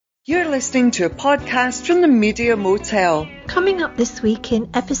You're listening to a podcast from the Media Motel. Coming up this week in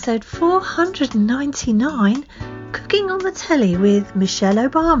episode 499, Cooking on the Telly with Michelle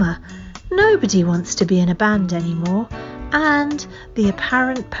Obama, Nobody Wants to Be in a Band Anymore, and the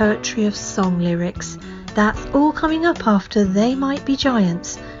apparent poetry of song lyrics. That's all coming up after They Might Be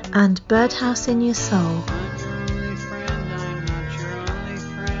Giants and Birdhouse in Your Soul.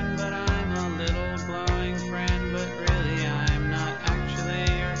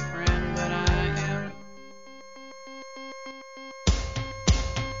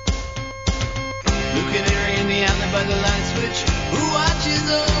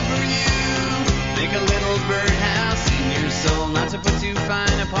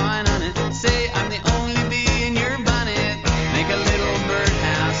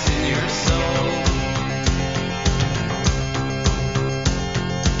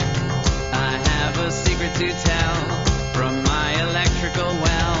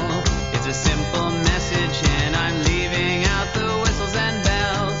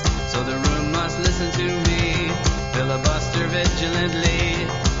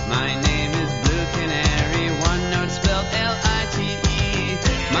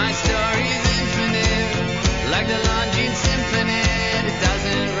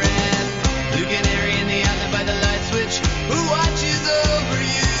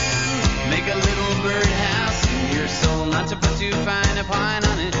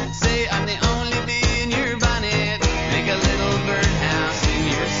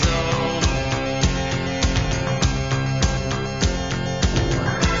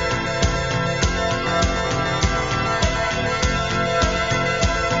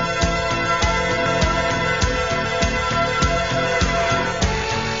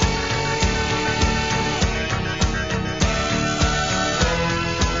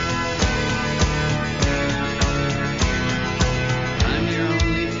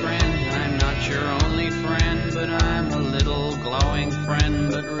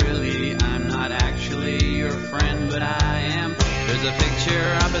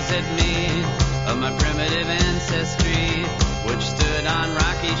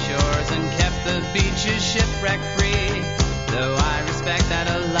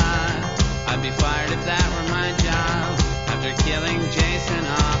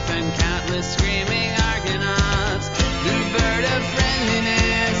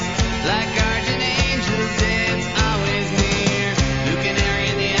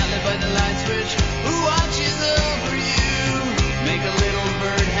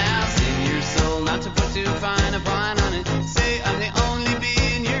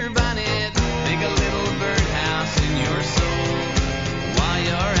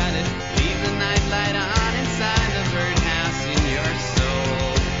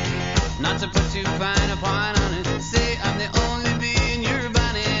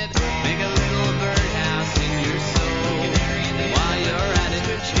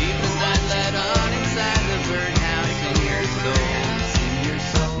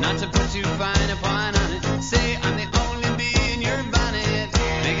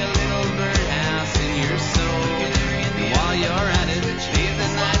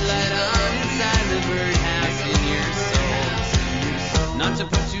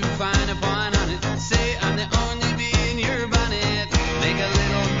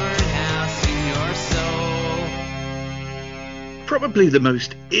 Probably the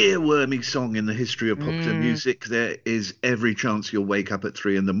most earwormy song in the history of popular music. There is every chance you'll wake up at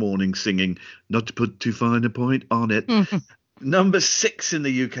 3 a.m. singing Not to Put Too Fine a Point on It. Number 6 in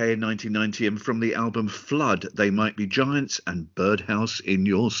the UK in 1990, and from the album Flood, They Might Be Giants and Birdhouse in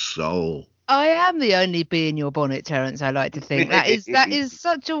Your Soul. I am the only bee in your bonnet, Terence. I like to think that is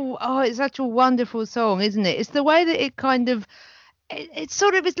such a it's such a wonderful song, isn't it? It's the way that it kind of it's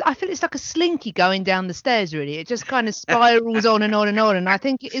sort of, I feel it's like a slinky going down the stairs, really. It just kind of spirals on and on and on. And I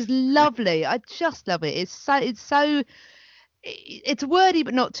think it is lovely. I just love it. It's wordy,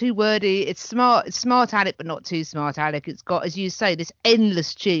 but not too wordy. It's smart aleck, but not too smart aleck. It's got, as you say, this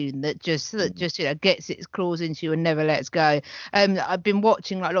endless tune that just gets its claws into you and never lets go. I've been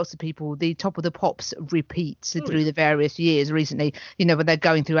watching, like lots of people, the Top of the Pops repeats through the various years recently, when they're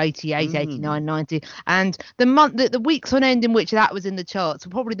going through 88, 89, 90. And the weeks on end in which that was in the charts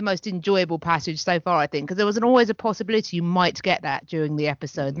were probably the most enjoyable passage so far, I think, because there was always a possibility you might get that during the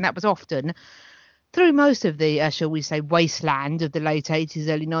episode. And that was often through most of the, shall we say, wasteland of the late 80s,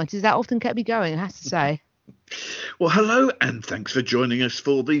 early 90s. That often kept me going, I have to say. Well, hello, and thanks for joining us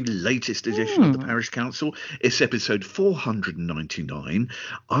for the latest edition of the Parish Counsel. It's episode 499.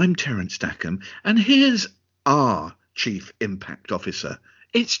 I'm Terence Stackham, and here's our Chief Impact Officer,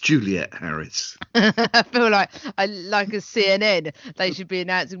 It's Juliet Harris. I feel like a CNN. They should be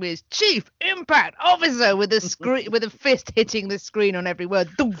announcing me as Chief Impact Officer with a fist hitting the screen on every word.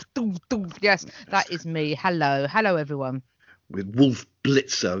 Doof, doof, doof. Yes, that is me. Hello, everyone. With Wolf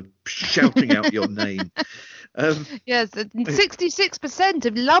Blitzer shouting out your name. Yes, 66%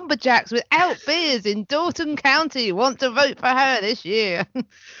 of lumberjacks without beers in Dorton County want to vote for her this year.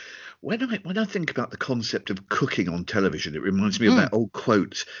 When I think about the concept of cooking on television, it reminds me of that old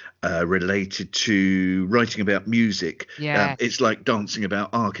quote related to writing about music. Yeah, it's like dancing about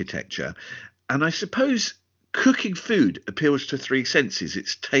architecture. And I suppose cooking food appeals to three senses.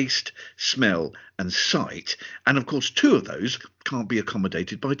 It's taste, smell and sight. And of course, two of those can't be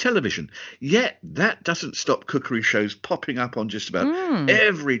accommodated by television. Yet that doesn't stop cookery shows popping up on just about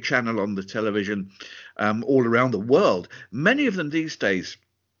every channel on the television all around the world. Many of them these days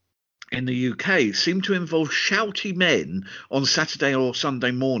in the UK seem to involve shouty men on Saturday or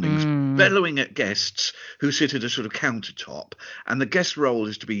Sunday mornings, bellowing at guests who sit at a sort of countertop. And the guest role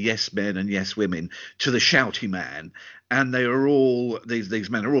is to be yes men and yes women to the shouty man. And they are all, these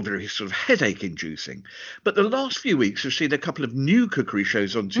men are all very sort of headache inducing. But the last few weeks have seen a couple of new cookery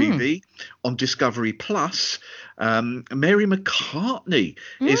shows on TV, on Discovery Plus. Mary McCartney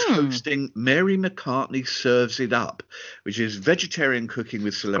is hosting Mary McCartney Serves It Up, which is vegetarian cooking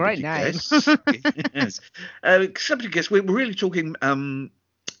with celebrity guests. Yes. Celebrity guests, we're really talking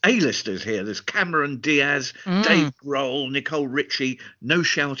A-listers here. There's Cameron Diaz, Dave Grohl, Nicole Richie, no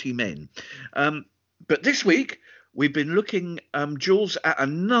shouty men. But this week, we've been looking, Jules, at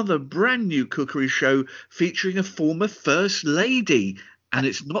another brand new cookery show featuring a former First Lady, and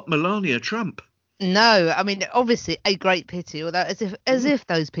it's not Melania Trump. No, I mean, obviously a great pity, although as if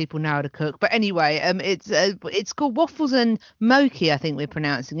those people know how to cook. But anyway, it's called Waffles and Mochi, I think we're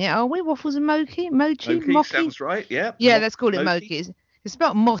pronouncing it. Are we? Waffles and Mochi? Mochi? Sounds right, yeah. Yeah, let's call it Mochi. It's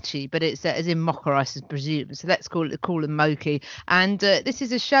spelled mochi, but it's as in mocha, I presume. So let's call them mochi. And this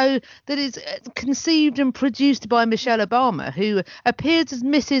is a show that is conceived and produced by Michelle Obama, who appears as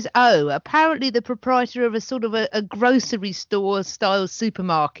Mrs. O, apparently the proprietor of a sort of a grocery store style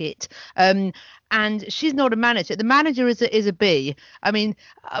supermarket. And she's not a manager. The manager is a bee. I mean,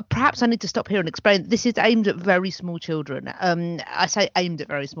 perhaps I need to stop here and explain. This is aimed at very small children. I say aimed at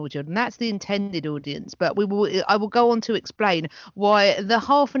very small children. That's the intended audience. But I will go on to explain why the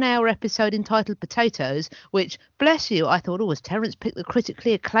half-an-hour episode entitled Potatoes, which, bless you, I thought, has Terence picked the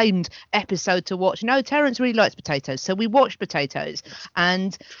critically acclaimed episode to watch? No, Terence really likes potatoes. So we watched Potatoes.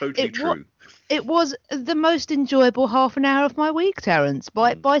 And totally true. It was the most enjoyable half an hour of my week, Terence,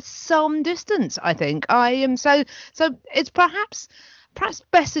 by some distance, I think. I am so it's perhaps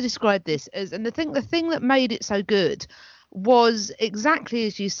best to describe this as, and the thing that made it so good was exactly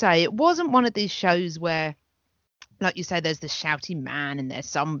as you say. It wasn't one of these shows where, like you say, there's the shouty man and there's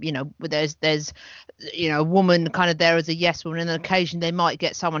some, there's a woman kind of there as a yes woman, and on occasion they might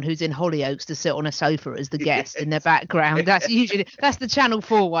get someone who's in Hollyoaks to sit on a sofa as the guest in their background. That's the Channel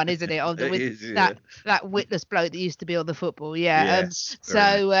 4 one, isn't it? That witless bloke that used to be on the football. Yeah. Yes,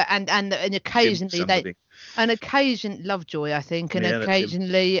 and occasionally Lovejoy, I think, and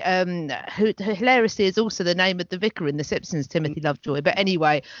occasionally who hilariously is also the name of the vicar in The Simpsons, Timothy Lovejoy. But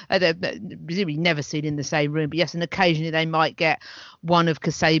anyway, they're presumably never seen in the same room. But yes, and occasionally they might get one of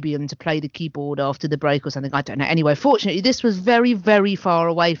Kasabian to play the keyboard after the break or something. I don't know. Anyway, fortunately, this was very, very far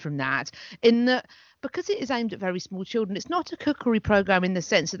away from that, in that, because it is aimed at very small children, it's not a cookery program in the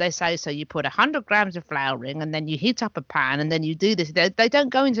sense that they say, so you put 100 grams of flour in and then you heat up a pan and then you do this. They don't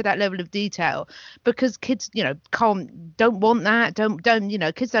go into that level of detail because kids, don't want that.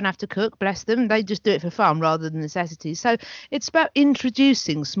 Kids don't have to cook, bless them. They just do it for fun rather than necessity. So it's about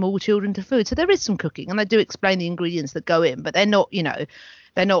introducing small children to food. So there is some cooking, and they do explain the ingredients that go in, but they're not,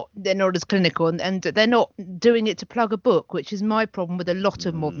 they're not as clinical, and they're not doing it to plug a book, which is my problem with a lot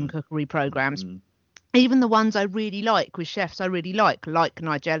of modern cookery programs. Even the ones I really like, with chefs I really like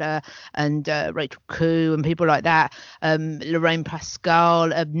Nigella and Rachel Koo and people like that, Lorraine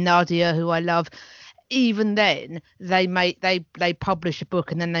Pascal, Nadia, who I love. Even then, they publish a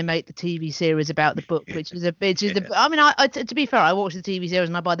book and then they make the TV series about the book, which is I mean, to be fair, I watch the TV series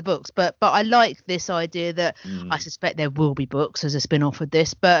and I buy the books, but I like this idea that I suspect there will be books as a spin-off of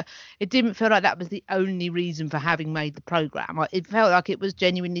this, but it didn't feel like that was the only reason for having made the program. It felt like it was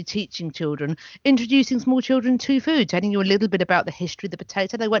genuinely teaching children, introducing small children to food, telling you a little bit about the history of the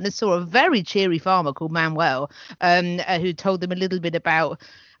potato. They went and saw a very cheery farmer called Manuel, who told them a little bit about,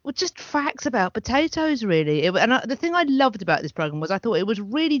 well, just facts about potatoes, really. The thing I loved about this program was I thought it was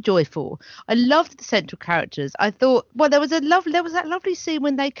really joyful. I loved the central characters. I thought, well, there was that lovely scene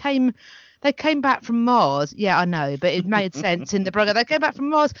when they came they came back from Mars. Yeah, I know, but it made sense in the program. They came back from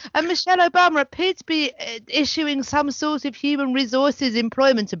Mars, and Michelle Obama appeared to be issuing some sort of human resources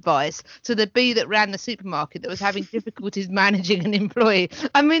employment advice to the bee that ran the supermarket that was having difficulties managing an employee.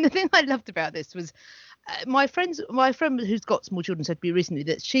 I mean, the thing I loved about this was my friend who's got small children said to me recently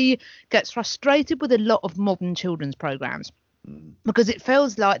that she gets frustrated with a lot of modern children's programs because it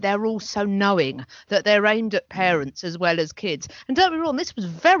feels like they're all so knowing that they're aimed at parents as well as kids. And don't be wrong, this was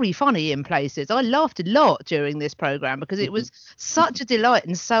very funny in places. I laughed a lot during this program because it was such a delight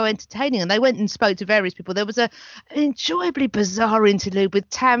and so entertaining. And they went and spoke to various people. There was an enjoyably bizarre interlude with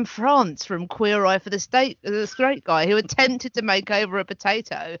Tam France from Queer Eye for the State, the straight guy who attempted to make over a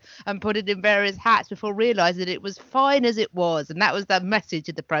potato and put it in various hats before realising that it was fine as it was. And that was the message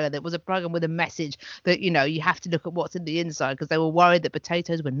of the program. It was a program with a message that, you know, you have to look at what's in the inside, because they were worried that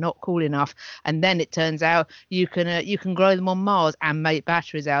potatoes were not cool enough. And then it turns out you can grow them on Mars and make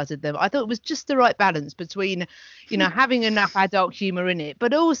batteries out of them. I thought it was just the right balance between, you know, having enough adult humour in it,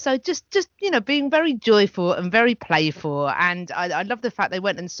 but also just you know, being very joyful and very playful. And I love the fact they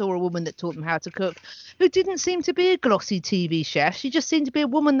went and saw a woman that taught them how to cook, who didn't seem to be a glossy TV chef. She just seemed to be a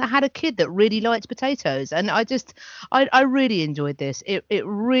woman that had a kid that really liked potatoes. And I really enjoyed this. It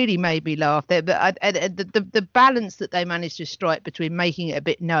really made me laugh there. But the balance that they managed to strike between making it a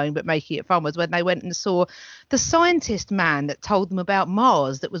bit knowing but making it fun was when they went and saw the scientist man that told them about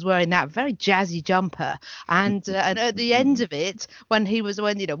Mars, that was wearing that very jazzy jumper, and at the end of it, when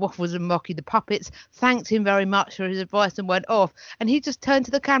Waffles and Mocky the puppets thanked him very much for his advice and went off, and he just turned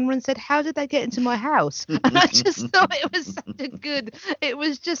to the camera and said, "How did they get into my house?" And I just thought it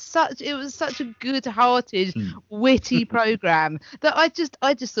was such a good-hearted, witty program that I just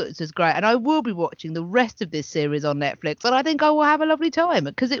thought it was great. And I will be watching the rest of this series on Netflix, and I think I will have a lovely time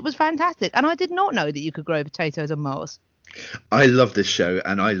because it was fantastic. And I did not know that you could grow potatoes on Mars. I love this show,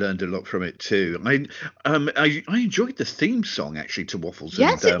 and I learned a lot from it too. I enjoyed the theme song actually to Waffles.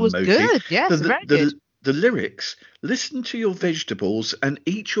 Yes, and it was Moki. good. Yes, very good. The lyrics: "Listen to your vegetables and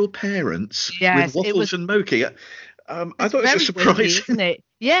eat your parents," Yes, with Waffles and Moki. I thought it was a surprise, isn't it?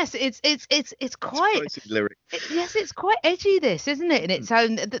 Yes, it's quite lyric. Yes, it's quite edgy, this, isn't it? In its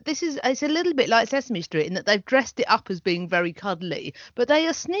own, it's a little bit like Sesame Street in that they've dressed it up as being very cuddly, but they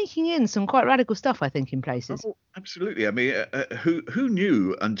are sneaking in some quite radical stuff, I think, in places. Oh, absolutely. I mean, who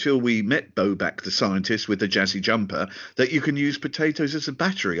knew until we met Bobak, the scientist with the jazzy jumper, that you can use potatoes as a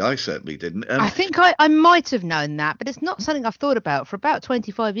battery? I certainly didn't. I think I might have known that, but it's not something I've thought about for about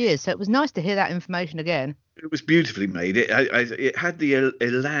 25 years. So it was nice to hear that information again. It was beautifully made. It had the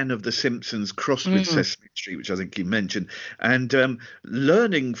elan of The Simpsons crossed with Sesame Street, which I think you mentioned, and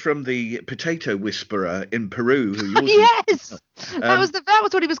learning from the potato whisperer in Peru. Yes, that was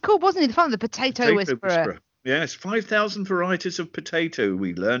what he was called, wasn't he? The potato whisperer. Yes, 5,000 varieties of potato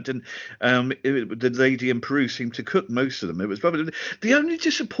we learned, and the lady in Peru seemed to cook most of them. It was probably the only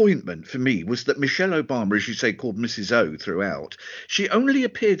disappointment for me was that Michelle Obama, as you say, called Mrs. O throughout. She only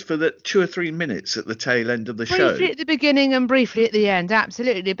appeared for the 2 or 3 minutes at the tail end of the show. Briefly at the beginning and briefly at the end,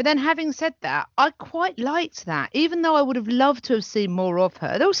 absolutely. But then, having said that, I quite liked that, even though I would have loved to have seen more of her.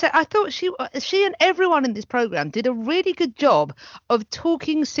 And also, I thought she and everyone in this program did a really good job of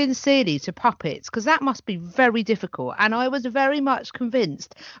talking sincerely to puppets, because that must be very difficult, and I was very much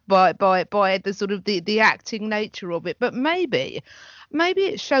convinced by the sort of the acting nature of it. But maybe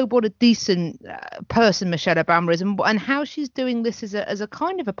it showed what a decent person Michelle Obama is, and how she's doing this as a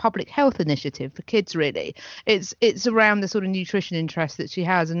kind of a public health initiative for kids. Really, it's around the sort of nutrition interest that she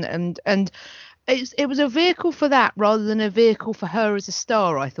has, and it was a vehicle for that rather than a vehicle for her as a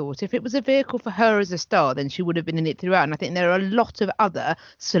star. I thought if it was a vehicle for her as a star, then she would have been in it throughout. And I think there are a lot of other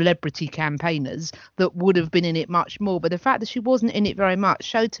celebrity campaigners that would have been in it much more. But the fact that she wasn't in it very much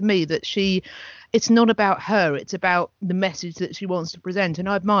showed to me that it's not about her. It's about the message that she wants to present. And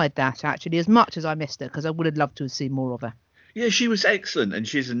I admired that, actually, as much as I missed her, because I would have loved to have seen more of her. Yeah, she was excellent, and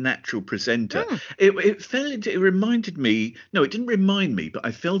she's a natural presenter. It reminded me. No, it didn't remind me, but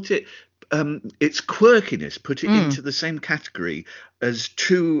I felt it. Its quirkiness put it into the same category as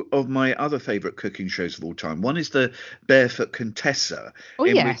 2 of my other favourite cooking shows of all time. One is the Barefoot Contessa. Oh,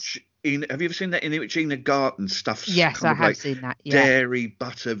 yes. Have you ever seen that, in which Ina Garten stuffs? Yes, I have seen that. Yeah. Dairy,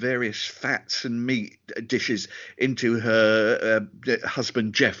 butter, various fats and meat dishes into her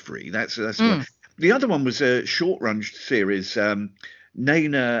husband Jeffrey. That's one. The other one was a short-run series.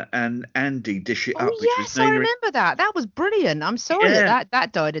 Nana and Andy dish it up. Yes, I remember that. That was brilliant. I'm sorry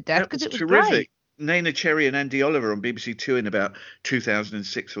that died a death, because it was terrific. Great. Nana Cherry and Andy Oliver on BBC Two in about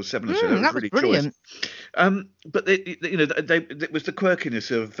 2006 or 7 or so. That was really brilliant. But it was the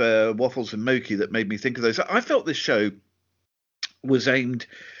quirkiness of Waffles and Moki that made me think of those. I felt this show was aimed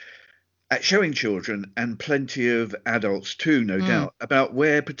at showing children, and plenty of adults too, no doubt, about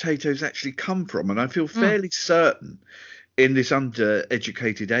where potatoes actually come from. And I feel fairly certain in this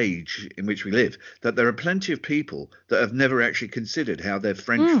undereducated age in which we live that there are plenty of people that have never actually considered how their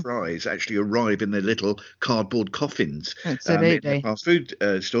French fries actually arrive in their little cardboard coffins in the fast food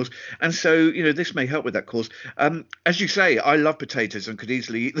stores. And so, this may help with that cause. As you say, I love potatoes and could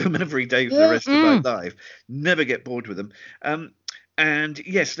easily eat them every day for the rest of my life. Never get bored with them. And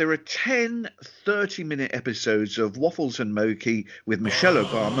yes, there are 10 30-minute episodes of Waffles and Moki with Michelle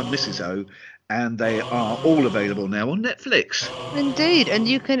Obama, Mrs. O, and they are all available now on Netflix. Indeed, and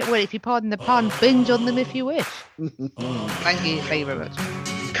you can, well, if you pardon the pun, binge on them if you wish. Thank you very much.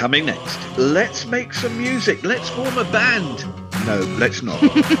 Coming next, let's make some music. Let's form a band. No, let's not.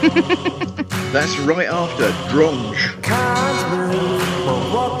 That's right after Dronge. Can't move, but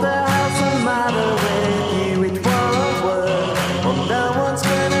what the hell's the matter with you? It won't work, well, no one's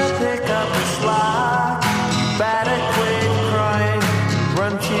gonna pick up the slack. You better quit crying,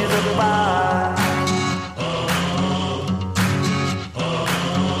 run to the bar.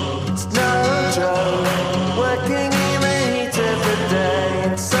 It's no joke, working in the heat of the day.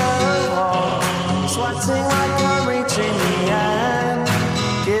 It's so hot, sweating like I'm reaching the end.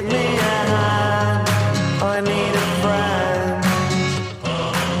 Give me a hand, I need a friend.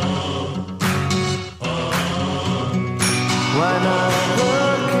 When I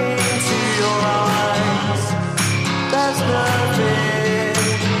look into your eyes, there's no fear,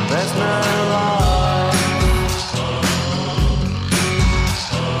 there's no lie.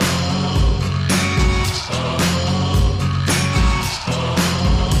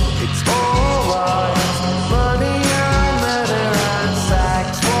 It's alright, money and murder and sex.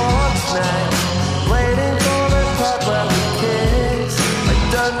 What's next? Waiting for the part where we kiss. I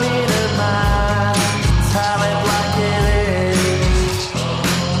don't need a man to tell it like it is.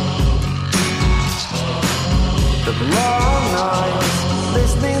 The long nights,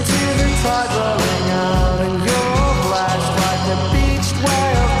 listening to the tide rolling out, and you're flashed like a beached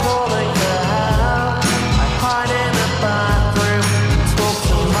whale calling for help. I hide in the bathroom, talk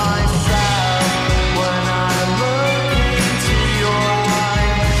to myself. When I look into your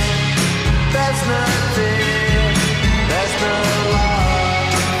eyes, there's no fear, there's no love.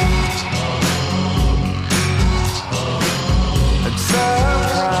 I'm so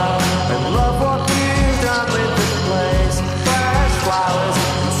proud and love what you've done with this place. Fresh flowers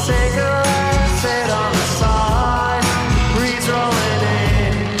and cigarettes sit on the side. Breeze rolling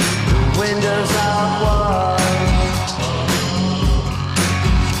in, the windows out wide.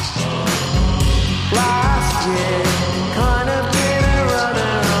 Last year, kind of been a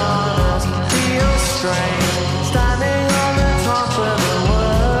runner on us. Feels strange, standing on the top of the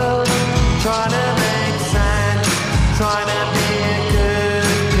world, trying to make sense, trying to be a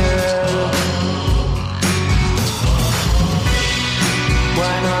good girl.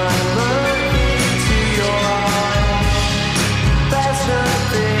 When I look into your eyes, there's no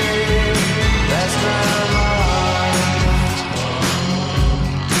fear, there's no lie.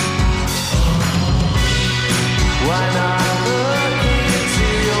 When I look into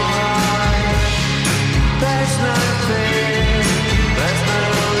your eyes, there's no fear, there's no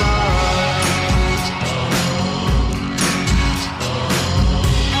lie.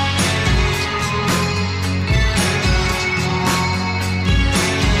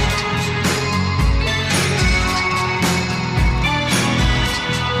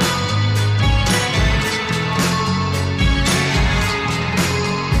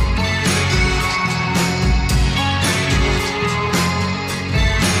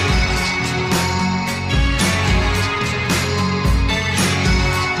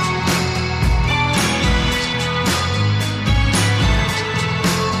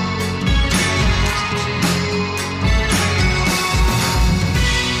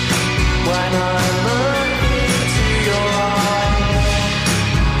 When I look into your eyes,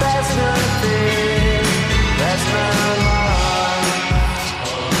 there's no fear, there's no lie.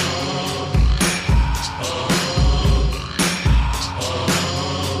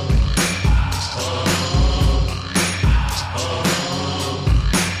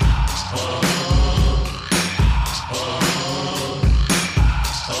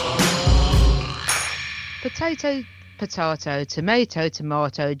 potato, tomato,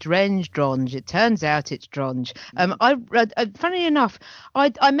 tomato, drench, dronge. It turns out it's dronge. Funny enough,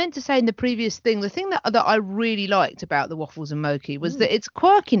 I meant to say in the previous thing, the thing that I really liked about the Waffles and Moki was that its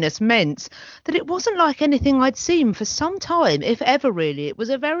quirkiness meant that it wasn't like anything I'd seen for some time, if ever really. It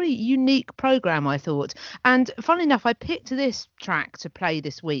was a very unique programme, I thought. And funnily enough, I picked this track to play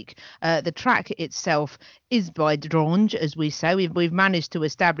this week. The track itself is by Dronge, as we say. We've managed to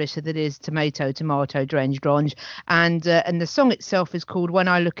establish that it is tomato, tomato, drench, dronge, and the song itself is called When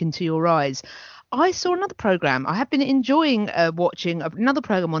I Look Into Your Eyes. I saw another program. I have been enjoying watching another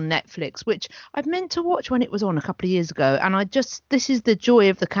program on Netflix, which I'd meant to watch when it was on a couple of years ago. And this is the joy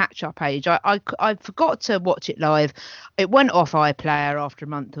of the catch-up age. I forgot to watch it live. It went off iPlayer after a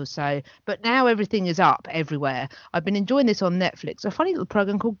month or so, but now everything is up everywhere. I've been enjoying this on Netflix. A funny little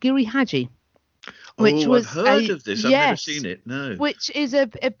program called Giri Haji. I've heard of this. I've never seen it. No. Which is a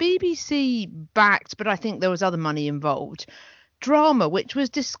BBC backed, but I think there was other money involved, drama which was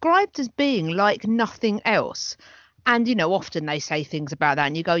described as being like nothing else. And often they say things about that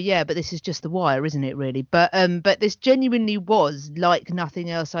and you go, yeah, but this is just The Wire, isn't it, really? But this genuinely was like nothing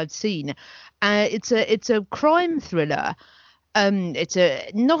else I've seen. It's a crime thriller.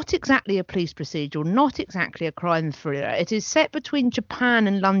 It's not exactly a police procedural, not exactly a crime thriller. It is set between Japan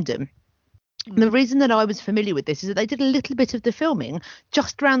and London. The reason that I was familiar with this is that they did a little bit of the filming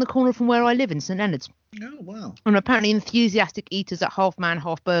just around the corner from where I live in St Leonard's. Oh, wow. And apparently enthusiastic eaters at Half Man,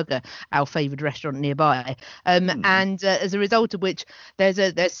 Half Burger, our favoured restaurant nearby. And as a result of which,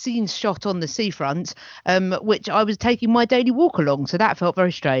 there's scenes shot on the seafront, which I was taking my daily walk along. So that felt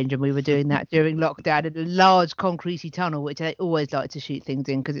very strange. And we were doing that during lockdown in a large concretey tunnel, which they always like to shoot things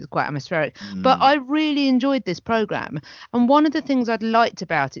in because it's quite atmospheric. But I really enjoyed this programme. And one of the things I'd liked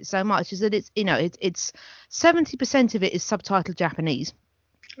about it so much is that it's 70% of it is subtitled Japanese.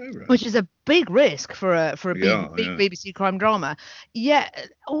 Oh, right. Which is a big risk for a BBC crime drama. Yeah,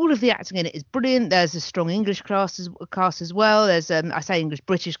 all of the acting in it is brilliant. There's a strong English cast as well. There's I say English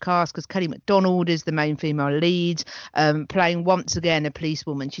British cast because Kelly MacDonald is the main female lead, playing once again a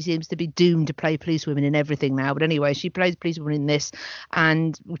policewoman. She seems to be doomed to play policewomen in everything now. But anyway, she plays policewoman in this,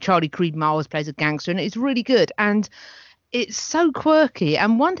 and Charlie Creed Miles plays a gangster, and it's really good. And it's so quirky,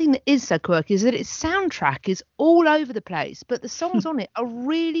 and one thing that is so quirky is that its soundtrack is all over the place, but the songs on it are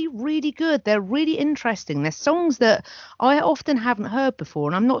really, really good. They're really interesting. They're songs that I often haven't heard before,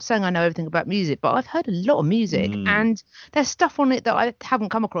 and I'm not saying I know everything about music, but I've heard a lot of music, and there's stuff on it that I haven't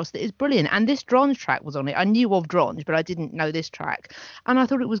come across that is brilliant. And this Dronge track was on it. I knew of Dronge, but I didn't know this track, and I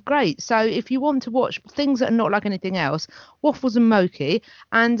thought it was great. So if you want to watch things that are not like anything else, Waffles and Moki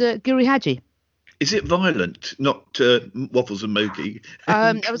and Giri Haji. Is it violent? Not Waffles and Moki.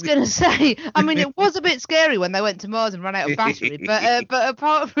 I was going to say, I mean, it was a bit scary when they went to Mars and ran out of battery, but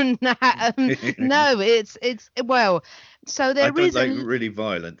apart from that, no, it's well. So there is really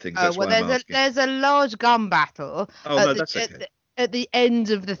violent things. That's why I'm asking. There's a large gun battle. Oh no, that's okay. At the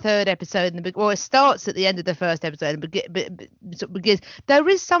end of the third episode, it starts at the end of the first episode and begins. There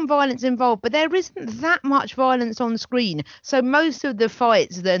is some violence involved, but there isn't that much violence on screen. So most of the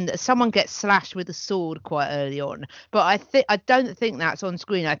fights, then someone gets slashed with a sword quite early on. But I don't think that's on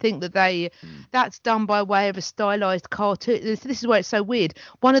screen. I think that that's done by way of a stylized cartoon. This is where it's so weird.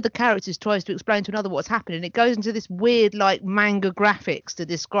 One of the characters tries to explain to another what's happening, and it goes into this weird like manga graphics to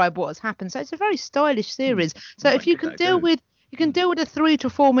describe what has happened. So it's a very stylish series. So if you can deal with a 3 to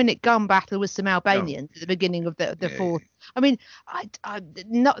 4 minute gun battle with some Albanians at the beginning of the fourth. I mean,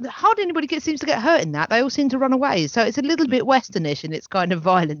 hardly anybody seems to get hurt in that. They all seem to run away. So it's a little bit Westernish in its kind of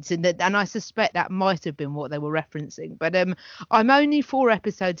violence in that, and I suspect that might have been what they were referencing. But I'm only 4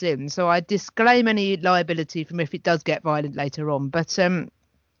 episodes in, so I disclaim any liability from if it does get violent later on. But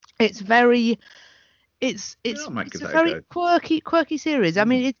it's very. It's a very quirky series. I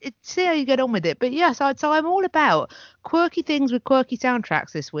mean, see how you get on with it. But yes, so I'm all about quirky things with quirky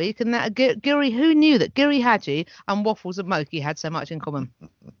soundtracks this week. And that Giri, who knew that Giri Haji and Waffles and Moki had so much in common?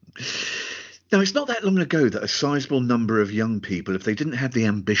 Now, it's not that long ago that a sizable number of young people, if they didn't have the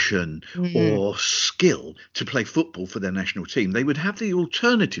ambition or skill to play football for their national team, they would have the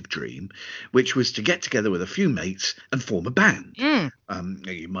alternative dream, which was to get together with a few mates and form a band.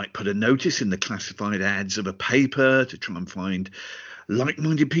 You might put a notice in the classified ads of a paper to try and find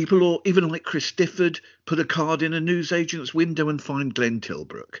like-minded people, or even like Chris Difford, put a card in a newsagent's window and find Glenn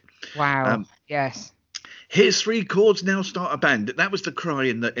Tilbrook. Wow, yes. Here's three chords, now start a band. That was the cry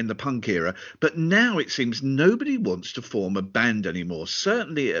in the punk era. But now it seems nobody wants to form a band anymore.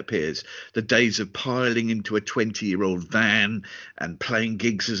 Certainly it appears the days of piling into a 20-year-old van and playing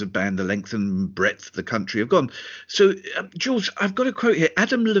gigs as a band the length and breadth of the country have gone. So, Jules, I've got a quote here.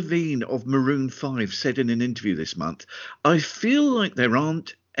 Adam Levine of Maroon 5 said in an interview this month, "I feel like there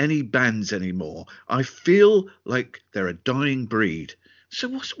aren't any bands anymore. I feel like they're a dying breed." So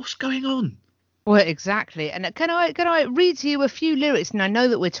what's going on? Well, exactly. And can I read to you a few lyrics? And I know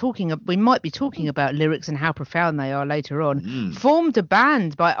that we might be talking about lyrics and how profound they are later on. Formed a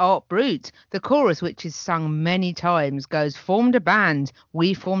band by Art Brut. The chorus, which is sung many times, goes, "Formed a band,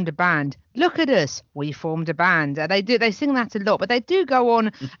 we formed a band. Look at us, we formed a band." And they sing that a lot, but they do go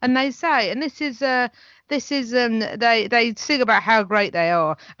on and they say, and this is they sing about how great they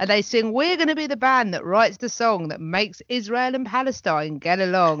are, and they sing, "We're going to be the band that writes the song that makes Israel and Palestine get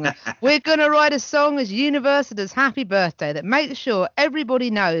along. We're going to write a song as universal as Happy Birthday that makes sure everybody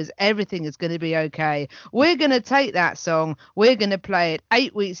knows everything is going to be okay. We're going to take that song, we're going to play it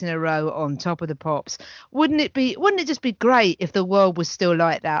 8 weeks in a row on Top of the Pops." Wouldn't it just be great if the world was still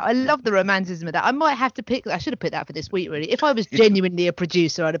like that? I love the romanticism of that. I might have to I should have picked that for this week, really. If I was genuinely a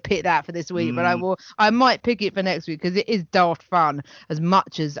producer, I'd have picked that for this week, but I might pick it for next week because it is daft fun as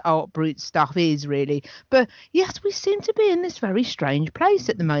much as Art Brut stuff is, really. But yes, we seem to be in this very strange place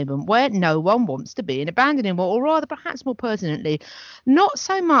at the moment where no one wants to be in a band anymore, or rather, perhaps more pertinently, not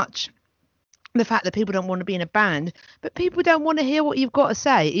so much the fact that people don't want to be in a band, but people don't want to hear what you've got to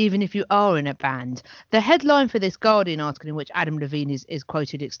say, even if you are in a band. The headline for this Guardian article, in which Adam Levine is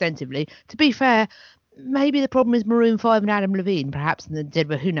quoted extensively, to be fair, maybe the problem is Maroon 5 and Adam Levine, perhaps,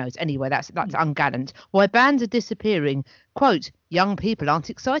 but who knows? Anyway, that's ungallant. Why bands are disappearing. Quote, "Young people aren't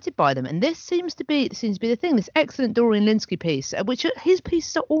excited by them." And this seems to be the thing. This excellent Dorian Lynskey piece, which his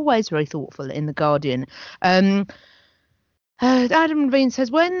pieces are always very thoughtful in The Guardian. Adam Levine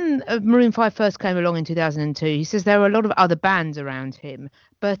says when Maroon 5 first came along in 2002, he says there were a lot of other bands around him,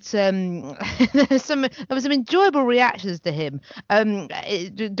 but there was some enjoyable reactions to him.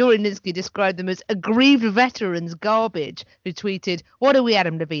 Dorian Lynskey described them as aggrieved veterans garbage, who tweeted, "What are we,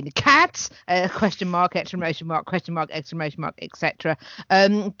 Adam Levine? Cats? Question mark, exclamation mark, question mark, exclamation mark, etc."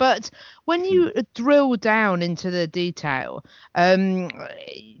 But when you drill down into the detail,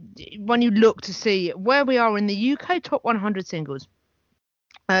 when you look to see where we are in the UK top 100 singles,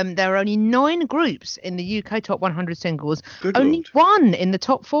 there are only 9 groups in the UK top 100 singles. Good only Lord. 1 in the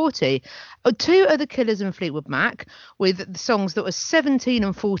top 40. 2 are the Killers and Fleetwood Mac, with songs that were 17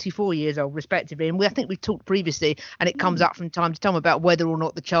 and 44 years old, respectively. And I think we've talked previously, and it comes up from time to time about whether or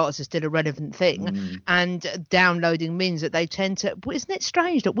not the charts are still a relevant thing. And downloading means that they tend to. Isn't it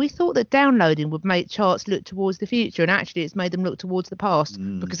strange that we thought that downloading would make charts look towards the future, and actually it's made them look towards the past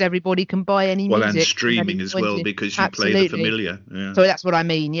because everybody can buy any music. Well, and streaming as well, because you play the familiar. Yeah. So that's what I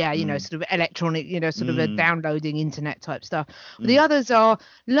mean. Yeah, sort of electronic, sort of a downloading internet type stuff. The others are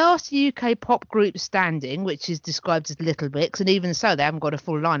last UK pop group standing, which is described as Little Mix, and even so, they haven't got a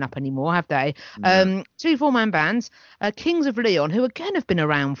full lineup anymore, have they? 2 4-man bands, Kings of Leon, who again have been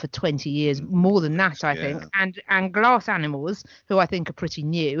around for 20 years, more than that, I think, and Glass Animals, who I think are pretty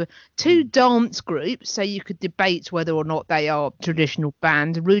new. 2 dance groups, so you could debate whether or not they are traditional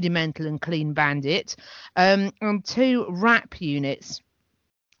bands, Rudimental and Clean Bandit, and 2 rap units.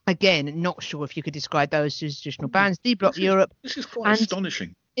 Again, not sure if you could describe those as traditional bands. D Block Europe. This is quite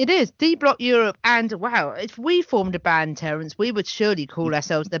astonishing. It is. D Block Europe, and wow, if we formed a band, Terence, we would surely call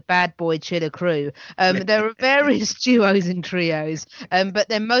ourselves the Bad Boy Chiller Crew. There are various duos and trios, but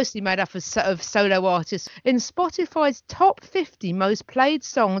they're mostly made up of solo artists. In Spotify's top 50 most played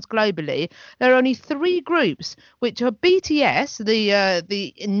songs globally, there are only 3 groups, which are BTS,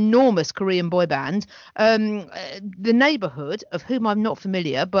 the enormous Korean boy band, The Neighbourhood, of whom I'm not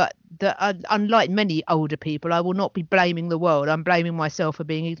familiar, but unlike many older people, I will not be blaming the world. I'm blaming myself for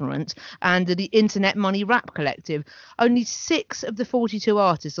being ignorant, and the Internet Money Rap Collective. Only 6 of the 42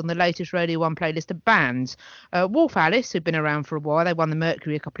 artists on the latest Radio 1 playlist are bands. Wolf Alice, who've been around for a while, they won the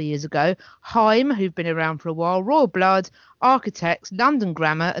Mercury a couple of years ago. Haim, who've been around for a while. Royal Blood, Architects, London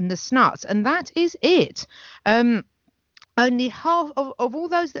Grammar, and The Snuts, and that is it. Only half of all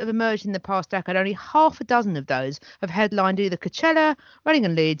those that have emerged in the past decade, only half a dozen of those have headlined either Coachella, Reading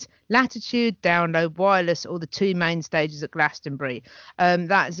and Leeds, Latitude, Download, Wireless, or the 2 main stages at Glastonbury.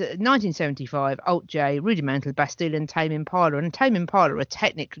 That's 1975, Alt J, Rudimental, Bastille, and Tame Impala. And Tame Impala are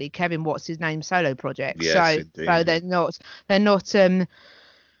technically Kevin What's His Name solo projects. Yes, so they're not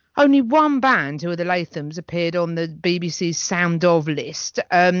Only one band, who are the Lathams, appeared on the BBC's Sound Of list.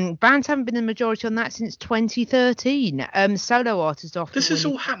 Bands haven't been in the majority on that since 2013. Solo artists often This has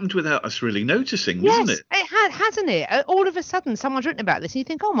winning. all happened without us really noticing, Yes, isn't it? it has, hasn't it? All of a sudden, someone's written about this, and you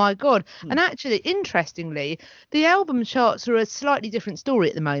think, "Oh my God!" And actually, interestingly, the album charts are a slightly different story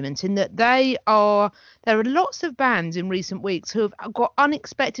at the moment. In that there are lots of bands in recent weeks who have got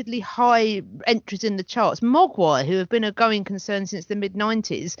unexpectedly high entries in the charts. Mogwai, who have been a going concern since the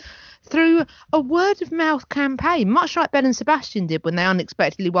mid-90s, through a word of mouth campaign, much like Ben and Sebastian did when they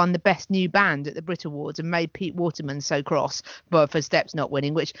unexpectedly won the Best New Band at the Brit Awards and made Pete Waterman so cross, but for Steps not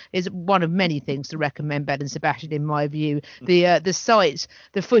winning, which is one of many things to recommend Ben and Sebastian, in my view.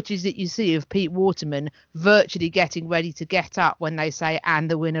 The footage that you see of Pete Waterman virtually getting ready to get up when they say "and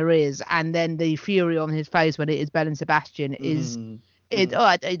the winner is," and then the fury on his face when it is Ben and Sebastian is.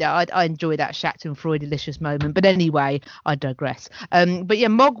 I enjoy that Schadenfreude delicious moment. But anyway, I digress. But yeah,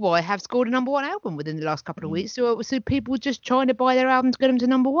 Mogwai have scored a #1 album within the last couple of weeks. So people just trying to buy their album to get them to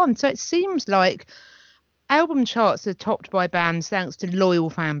 #1. So it seems like album charts are topped by bands thanks to loyal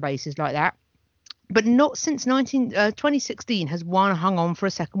fan bases like that. But not since 2016 has one hung on for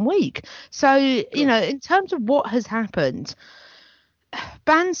a second week. So, in terms of what has happened,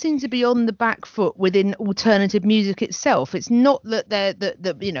 bands seem to be on the back foot within alternative music itself. It's not that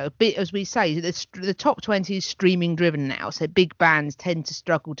they're bit, as we say, the top 20 is streaming driven now, so big bands tend to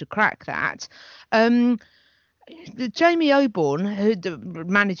struggle to crack that. Jamie Oborn, who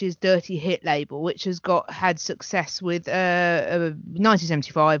manages Dirty Hit label, which has had success with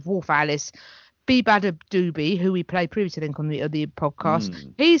 1975, Wolf Alice, B Bada Doobie, who we played previously on the podcast,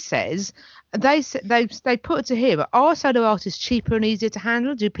 he says they put it to him: are solo artists cheaper and easier to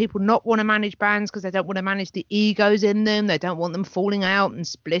handle? Do people not want to manage bands because they don't want to manage the egos in them? They don't want them falling out and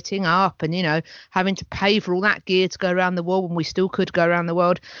splitting up and having to pay for all that gear to go around the world when we still could go around the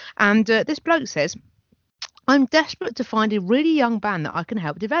world. And this bloke says, I'm desperate to find a really young band that I can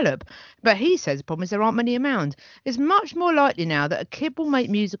help develop. But he says the problem is there aren't many around. It's much more likely now that a kid will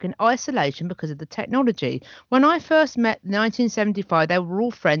make music in isolation because of the technology. When I first met in 1975, they were all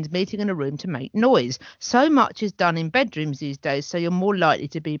friends meeting in a room to make noise. So much is done in bedrooms these days, so you're more likely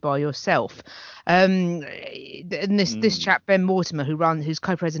to be by yourself. And this chap, Ben Mortimer, who's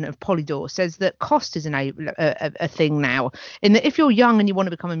co-president of Polydor, says that cost is a thing now. In that if you're young and you want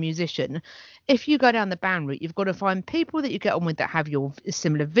to become a musician, if you go down the band route, you've got to find people that you get on with that have your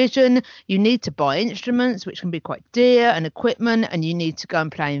similar vision. You need to buy instruments, which can be quite dear, and equipment, and you need to go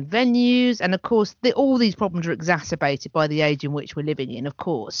and play in venues. And of course, all these problems are exacerbated by the age in which we're living in, of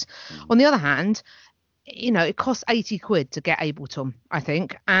course. On the other hand, it costs 80 quid to get Ableton, I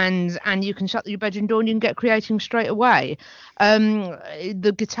think, and you can shut your bedroom door and you can get creating straight away.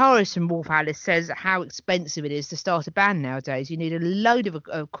 The guitarist from Wolf Alice says how expensive it is to start a band nowadays. You need a load of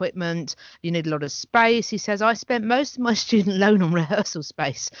equipment, you need a lot of space. He says, I spent most of my student loan on rehearsal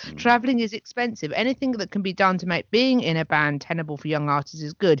space. Traveling is expensive. Anything that can be done to make being in a band tenable for young artists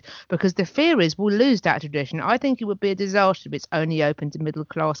is good, because the fear is we'll lose that tradition. I think it would be a disaster if it's only open to middle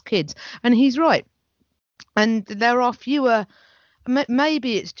class kids. And he's right. And there are fewer.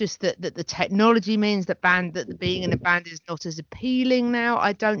 Maybe it's just that the technology means that being in a band is not as appealing now.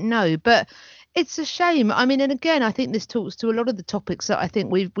 I don't know, but it's a shame. I mean, and again, I think this talks to a lot of the topics that I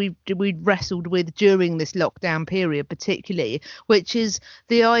think we've wrestled with during this lockdown period, particularly, which is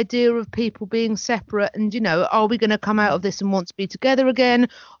the idea of people being separate. And are we going to come out of this and want to be together again,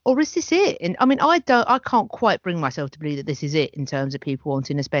 or is this it? And I mean, I can't quite bring myself to believe that this is it in terms of people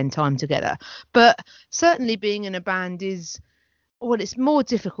wanting to spend time together. But certainly, being in a band is. Well, it's more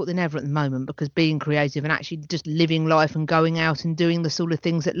difficult than ever at the moment, because being creative and actually just living life and going out and doing the sort of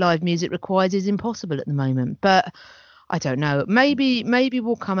things that live music requires is impossible at the moment. But I don't know. Maybe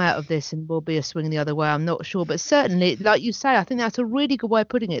we'll come out of this and we'll be a swing the other way. I'm not sure. But certainly, like you say, I think that's a really good way of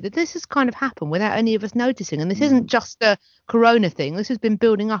putting it, that this has kind of happened without any of us noticing. And this isn't just a corona thing. This has been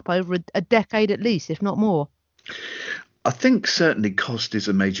building up over a decade at least, if not more. I think certainly cost is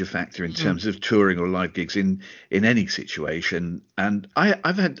a major factor in terms of touring or live gigs in any situation. And I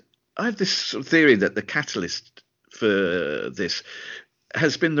have this sort of theory that the catalyst for this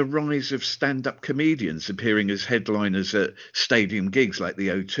has been the rise of stand-up comedians appearing as headliners at stadium gigs like the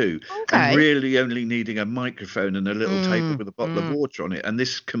O2, and really only needing a microphone and a little table with a bottle of water on it. And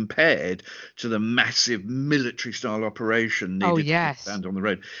this compared to the massive military-style operation needed to stand on the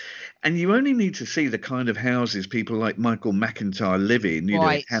road. And you only need to see the kind of houses people like Michael McIntyre live in,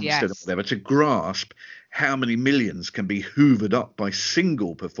 in Hampstead or whatever, to grasp how many millions can be hoovered up by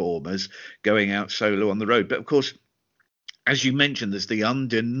single performers going out solo on the road. But of course, as you mentioned, there's the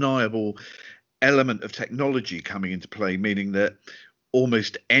undeniable element of technology coming into play, meaning that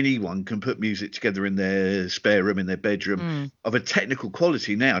almost anyone can put music together in their spare room, in their bedroom, of a technical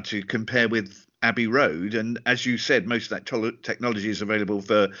quality now to compare with Abbey Road. And as you said, most of that technology is available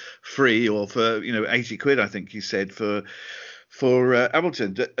for free or for 80 quid, I think you said, for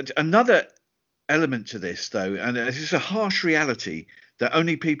Ableton. Another element to this, though, and this is a harsh reality, that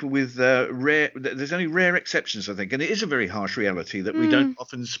only people with there's only rare exceptions, I think, and it is a very harsh reality that we don't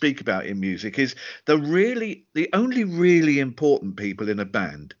often speak about in music, is the only really important people in a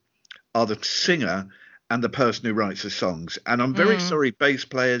band are the singer and the person who writes the songs. And I'm very sorry, bass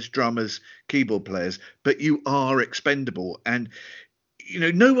players, drummers, keyboard players, but you are expendable. And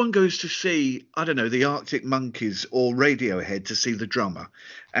no one goes to see, I don't know, the Arctic Monkeys or Radiohead to see the drummer.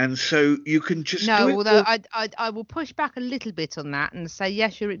 And so you can just although I will push back a little bit on that and say,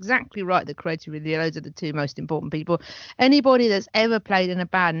 yes, you're exactly right that creatively those are the two most important people. Anybody that's ever played in a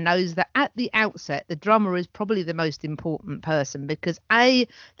band knows that at the outset the drummer is probably the most important person, because A,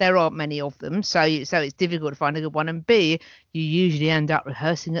 there aren't many of them, so it's difficult to find a good one, and B, you usually end up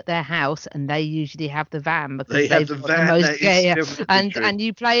rehearsing at their house and they usually have the van because they've got the most and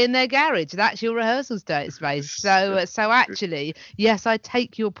you play in their garage. That's your rehearsal space. So actually, yes, I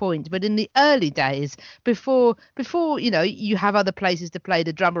take your point, but in the early days, before you have other places to play,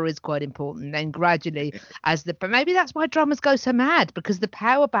 the drummer is quite important. Then gradually, maybe that's why drummers go so mad, because the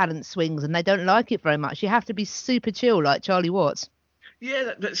power balance swings and they don't like it very much. You have to be super chill like Charlie Watts.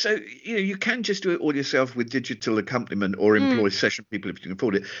 Yeah, so you can just do it all yourself with digital accompaniment or employ session people if you can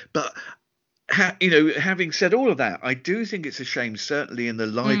afford it. But having said all of that, I do think it's a shame, certainly in the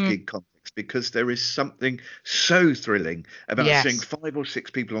live gig context, because there is something so thrilling about seeing 5 or 6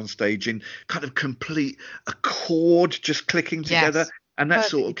 people on stage in kind of complete accord, just clicking together. Yes. And that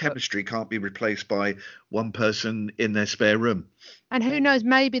sort of chemistry can't be replaced by one person in their spare room. And who knows,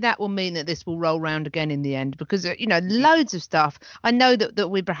 maybe that will mean that this will roll round again in the end, because, loads of stuff. I know that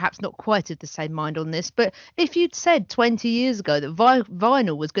we're perhaps not quite of the same mind on this, but if you'd said 20 years ago that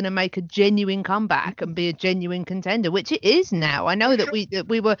vinyl was going to make a genuine comeback and be a genuine contender, which it is now. I know that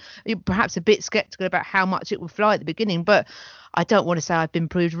we were perhaps a bit sceptical about how much it would fly at the beginning, but I don't want to say I've been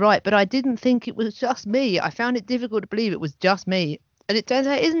proved right, but I didn't think it was just me. I found it difficult to believe it was just me. And it turns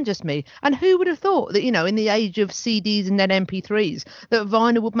out it isn't just me. And who would have thought that, in the age of CDs and then MP3s, that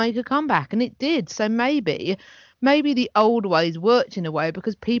vinyl would make a comeback? And it did. So maybe the old ways worked in a way,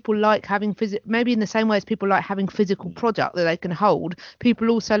 because people like having maybe in the same way as people like having physical product that they can hold, people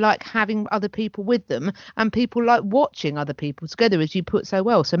also like having other people with them, and people like watching other people together, as you put so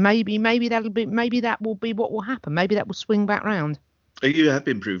well. So maybe that will be what will happen. Maybe that will swing back round. You have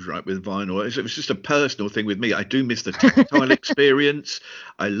been proved right with vinyl. It was just a personal thing with me. I do miss the tactile experience.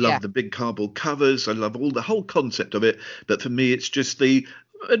 I love the big cardboard covers. I love the whole concept of it. But for me, it's just the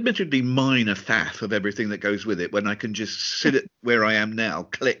admittedly minor faff of everything that goes with it, when I can just sit at where I am now,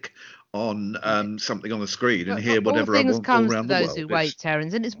 click on something on the screen and hear whatever I want all around the world. Those who wait,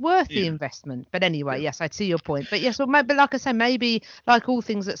 Terence, and it's worth the investment. But anyway, yes, I see your point. But yes, well, maybe, like I say, maybe like all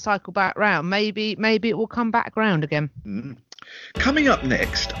things that cycle back round, maybe it will come back round again. Coming up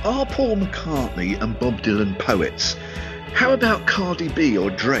next, are Paul McCartney and Bob Dylan poets? How about Cardi B or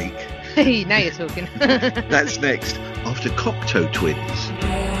Drake? Now you're talking. That's next, after Cocteau Twins.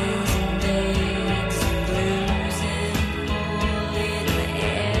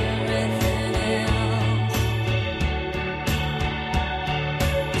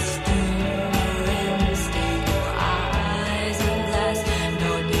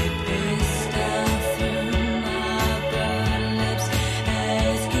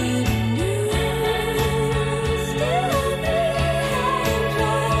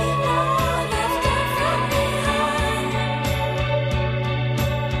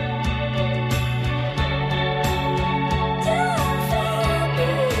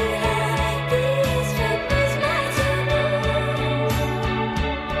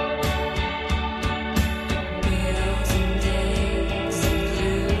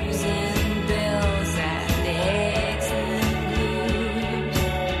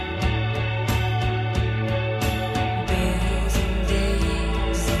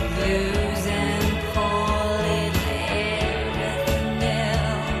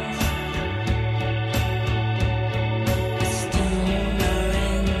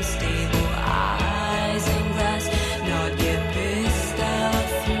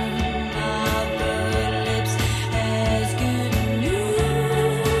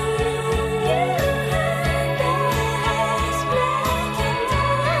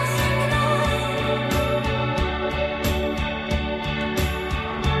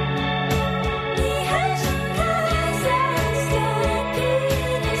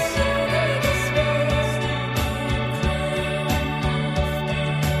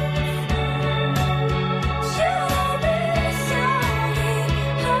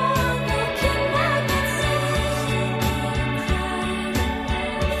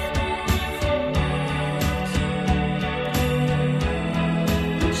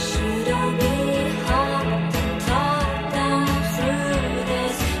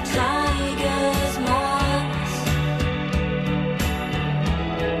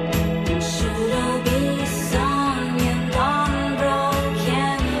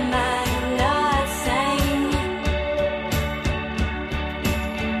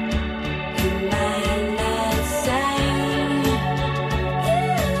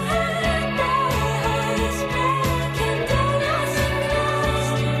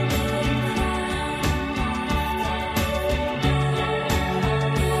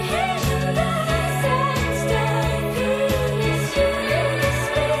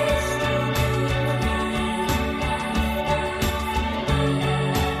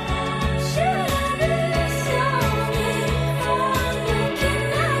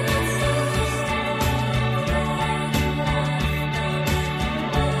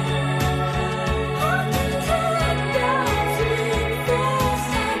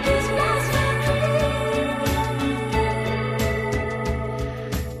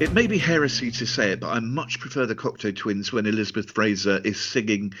 it may be heresy to say it, but I much prefer the Cocteau Twins when Elizabeth Fraser is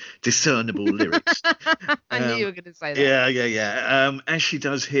singing discernible lyrics. I knew you were going to say that. Yeah. As she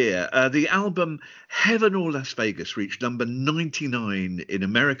does here. The album Heaven or Las Vegas reached number 99 in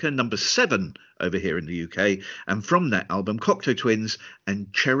America, number 7 over here in the UK. And from that album, Cocteau Twins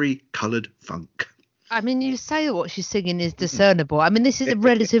and Cherry Coloured Funk. I mean, you say what she's singing is discernible. I mean, this is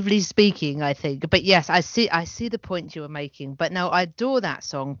relatively speaking, I think. But yes, I see the point you were making. But no, I adore that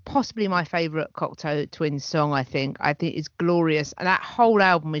song. Possibly my favourite Cocteau Twins song, I think. I think it's glorious. And that whole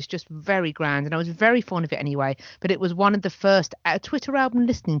album is just very grand. And I was very fond of it anyway. But it was one of the first Twitter album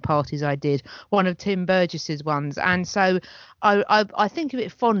listening parties I did. One of Tim Burgess's ones. And so I think of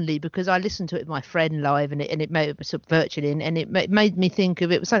it fondly because I listened to it with my friend live and it made it sort of virtually. And it made me think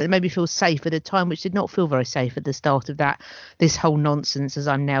of it was something that made me feel safe at a time which did not feel very safe at the start of this whole nonsense, as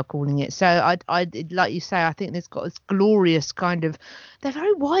I'm now calling it. So I like you say, I think it's got this glorious kind of, they're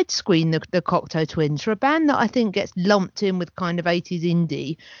very widescreen, the Cocteau Twins. For a band that I think gets lumped in with kind of 80s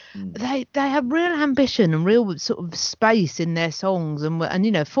indie, they have real ambition and real sort of space in their songs. And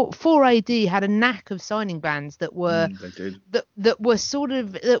you know, 4AD had a knack of signing bands that were that were sort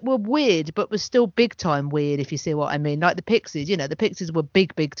of, that were weird but was still big time weird, if you see what I mean. Like the Pixies, you know, the Pixies were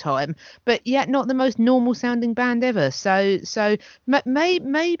big time, but yet not the most normal sounding band ever. So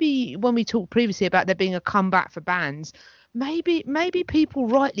maybe when we talked previously about there being a comeback for bands, maybe people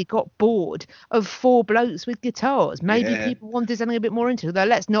rightly got bored of 4 blokes with guitars. Maybe people wanted something a bit more interesting. Though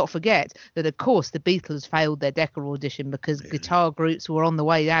let's not forget that, of course, the Beatles failed their Decca audition because guitar groups were on the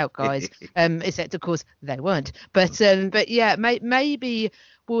way out, guys. Except, of course, they weren't. But yeah, maybe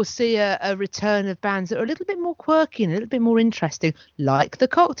we'll see a return of bands that are a little bit more quirky and a little bit more interesting, like the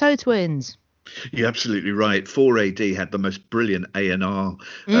Cocteau Twins. You're absolutely right. 4AD had the most brilliant A&R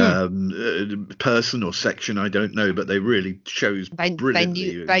person or section, I don't know, but they really chose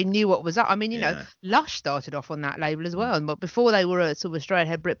brilliantly. They knew what was up. I mean, you know, Lush started off on that label as well, but before they were a sort of straight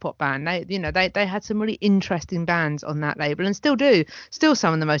ahead Britpop band, they had some really interesting bands on that label and still do. Still,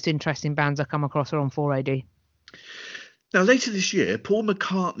 some of the most interesting bands I come across are on 4AD. Now, later this year, Paul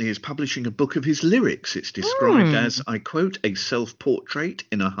McCartney is publishing a book of his lyrics. It's described as, I quote, a self-portrait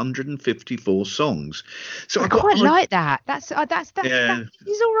in 154 songs. So I quite like that. That's he's all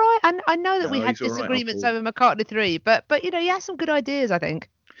right. And I know that we had disagreements over McCartney 3, but you know, he has some good ideas, I think.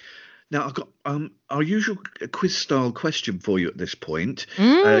 Now, I've got our usual quiz-style question for you at this point.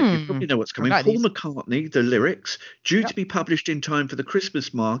 You probably know what's coming. Paul McCartney, the lyrics, due to be published in time for the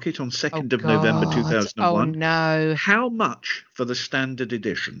Christmas market on 2nd of November 2001. Oh, no. How much for the standard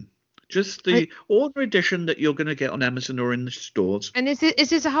edition? Just the ordinary edition that you're going to get on Amazon or in the stores. And is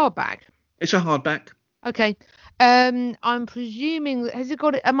this a hardback? It's a hardback. Okay. I'm presuming, has it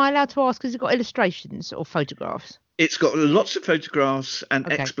got, am I allowed to ask, has it got illustrations or photographs? It's got lots of photographs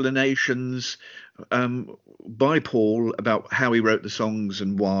and explanations by Paul about how he wrote the songs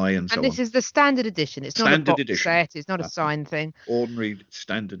and why and so on. And this is the standard edition. It's not a box set. It's not a signed thing. Ordinary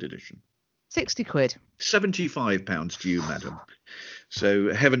standard edition. 60 quid. £75 to you, madam.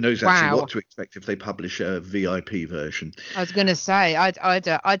 So heaven knows actually what to expect if they publish a VIP version. I was going to say,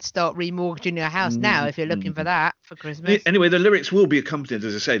 I'd start remortgaging your house now if you're looking for that for Christmas. Anyway, the lyrics will be accompanied,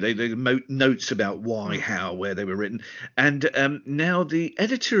 as I say, they notes about why, how, where they were written. And now the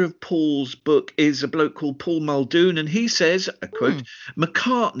editor of Paul's book is a bloke called Paul Muldoon, and he says, I quote,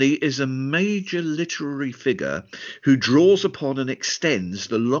 McCartney is a major literary figure who draws upon and extends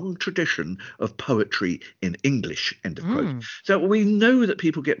the long tradition of poetry in English, end of quote. So we know that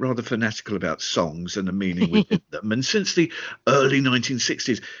people get rather fanatical about songs and the meaning within them. And since the early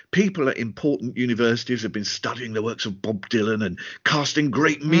 1960s, people at important universities have been studying the works of Bob Dylan and casting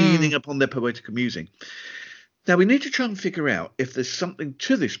great meaning upon their poetical musing. Now, we need to try and figure out if there's something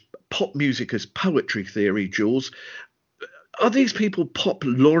to this pop music as poetry theory, Jules. Are these people pop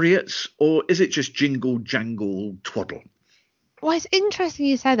laureates, or is it just jingle, jangle, twaddle? Well, it's interesting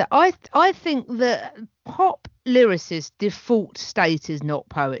you say that. I think that pop lyricists' default state is not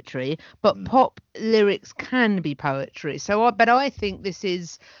poetry, but pop lyrics can be poetry. But I think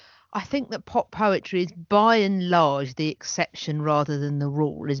I think that pop poetry is by and large the exception rather than the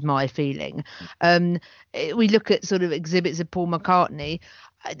rule, is my feeling. We look at sort of exhibits of Paul McCartney.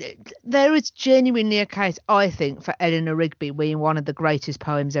 There is genuinely a case, I think, for Eleanor Rigby being one of the greatest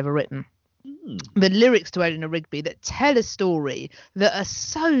poems ever written. The lyrics to Eleanor Rigby that tell a story that are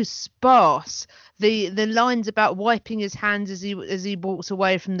so sparse. The lines about wiping his hands as he walks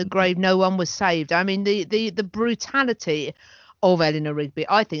away from the grave, no one was saved. I mean, the brutality of Eleanor Rigby.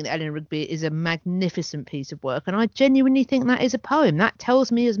 I think that Eleanor Rigby is a magnificent piece of work, and I genuinely think that is a poem. That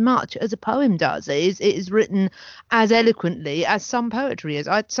tells me as much as a poem does. It is written as eloquently as some poetry is.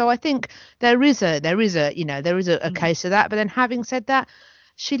 So I think there is a case of that. But then, having said that,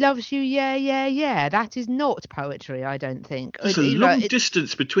 she loves you, yeah. That is not poetry, I don't think. There's a long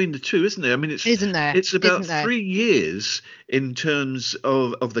distance between the two, isn't there? I mean, isn't there? It's about 3 years in terms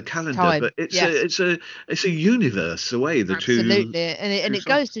of the calendar, time. But it's a universe away. The Absolutely. two, and it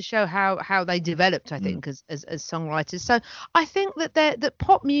goes to show how they developed, I think, as songwriters. So I think that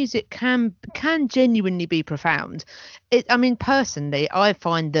pop music can genuinely be profound. I mean, personally, I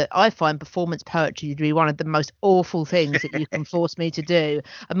find performance poetry to be one of the most awful things that you can force me to do.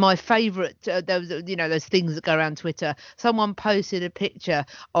 And my favourite, those things that go around Twitter. Someone posted a picture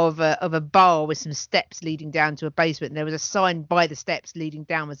of a bar with some steps leading down to a basement, and there was a sign by the steps leading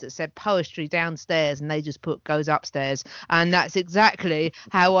downwards that said "Poetry downstairs," and they just put "goes upstairs." And that's exactly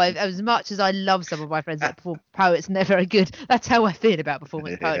how as much as I love some of my friends that perform poets, and they're very good, that's how I feel about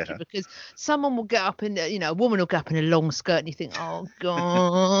performance poetry, because someone will get up in a woman will get up in a long skirt, and you think, oh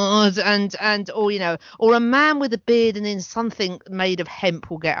God, or a man with a beard and then something made of hemp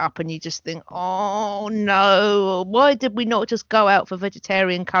will get up, and you just think, oh no, why did we not just go out for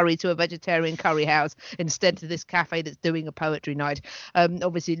vegetarian curry to a vegetarian curry house instead of this cafe that's doing a poetry night?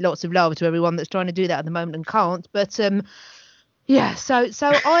 Obviously lots of love to everyone that's trying to do that at the moment and can't, but yeah, so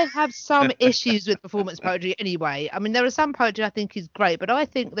I have some issues with performance poetry anyway. I mean, there are some poetry I think is great, but I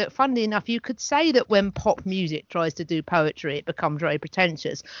think that, funnily enough, you could say that when pop music tries to do poetry, it becomes very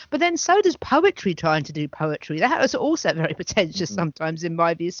pretentious. But then so does poetry trying to do poetry. That is also very pretentious sometimes, in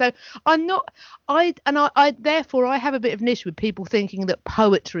my view. So I therefore I have a bit of an issue with people thinking that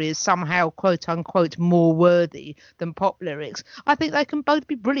poetry is somehow, quote unquote, more worthy than pop lyrics. I think they can both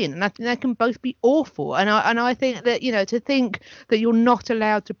be brilliant, and I think they can both be awful. And I think that, to think that you're not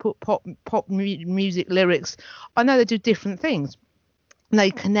allowed to put pop music lyrics, I know they do different things,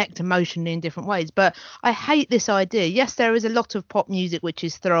 they connect emotionally in different ways, but I hate this idea. Yes, there is a lot of pop music which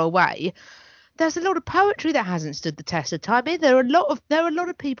is throwaway. There's a lot of poetry that hasn't stood the test of time. There are a lot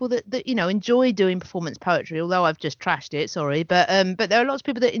of people that enjoy doing performance poetry, although I've just trashed it, sorry, but there are lots of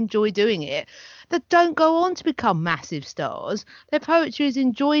people that enjoy doing it that don't go on to become massive stars. Their poetry is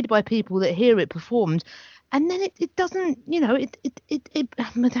enjoyed by people that hear it performed. And then it doesn't, it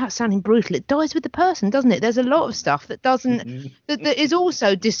without sounding brutal, it dies with the person, doesn't it? There's a lot of stuff that doesn't, that is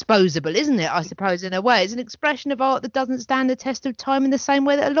also disposable, isn't it? I suppose, in a way. It's an expression of art that doesn't stand the test of time in the same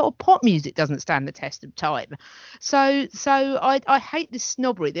way that a lot of pop music doesn't stand the test of time. So I hate this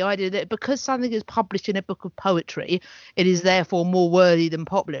snobbery, the idea that because something is published in a book of poetry, it is therefore more worthy than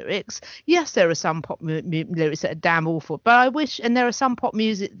pop lyrics. Yes, there are some pop lyrics that are damn awful, but I wish, and there are some pop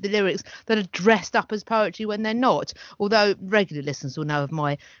music, the lyrics that are dressed up as poetry when they're not, although regular listeners will know of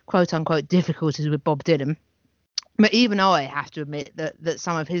my quote unquote difficulties with Bob Dylan. But even I have to admit that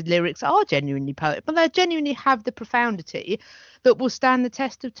some of his lyrics are genuinely poetic, but they genuinely have the profundity that will stand the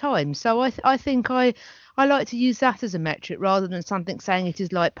test of time. So I think I like to use that as a metric rather than something saying it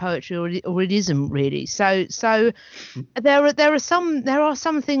is like poetry or it isn't really. So there are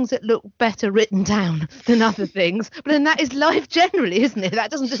some things that look better written down than other things, but then that is life generally, isn't it?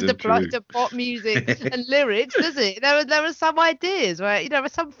 That doesn't just apply to pop music and lyrics, does it? There are some ideas where there are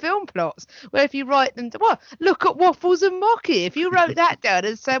some film plots where if you write them, look at Waffles and Mocky. If you wrote that down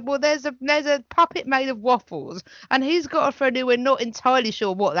and said, well, there's a puppet made of waffles and he's got a friend who we're not entirely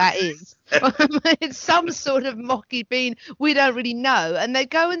sure what that is. It's some sort of mocky bean, we don't really know, and they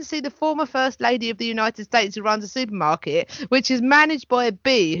go and see the former First Lady of the United States who runs a supermarket which is managed by a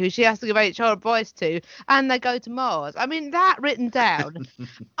bee who she has to give HR advice to, and they go to Mars. I mean, that written down,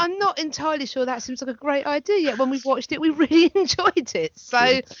 I'm not entirely sure that seems like a great idea, yet when we watched it we really enjoyed it.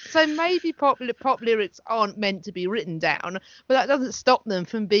 So maybe pop lyrics aren't meant to be written down, but that doesn't stop them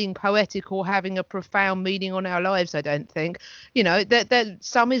from being poetic or having a profound meaning on our lives, I don't think. That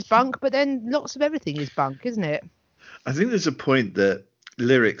some is bunk, but then lots of everything is bunk, isn't it? I think there's a point that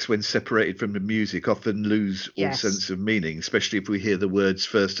lyrics, when separated from the music, often lose all sense of meaning, especially if we hear the words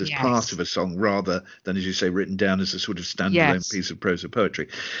first as part of a song rather than, as you say, written down as a sort of standalone piece of prose or poetry.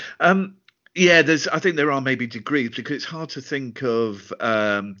 I think there are maybe degrees, because it's hard to think of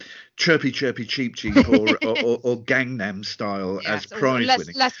Chirpy Chirpy Cheep Cheep or Gangnam Style as prize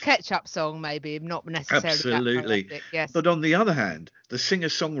winning. Less Ketchup Song, maybe, not necessarily. Absolutely. Yes. But on the other hand, the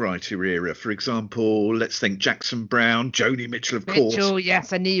singer-songwriter era, for example, let's think Jackson Browne, Joni Mitchell, of course.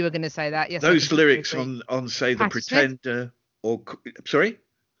 Yes, I knew you were going to say that. Yes, those lyrics on say, The Pretender, or sorry?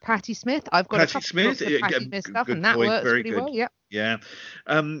 Patti Smith. I've got Patti a couple of Patti Smith stuff, and that works pretty well. Yep. Yeah.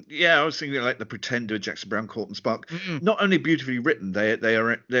 I was thinking like The Pretender, Jackson Brown, Court Spark. Not only beautifully written,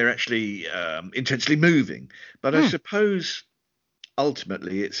 they're actually intensely moving. But I suppose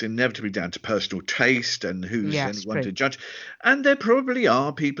ultimately it's inevitably down to personal taste and who's anyone to judge. And there probably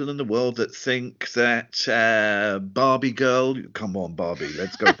are people in the world that think that Barbie girl, come on Barbie,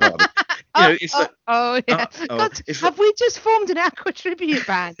 let's go Barbie. God, have we just formed an aqua tribute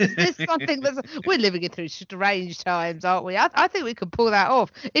band? Is this something we're living through strange times, aren't we? I think we could pull that off.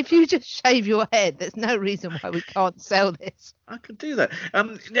 If you just shave your head, there's no reason why we can't sell this. I could do that.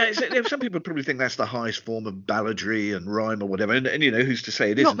 Some people probably think that's the highest form of balladry and rhyme or whatever, and who's to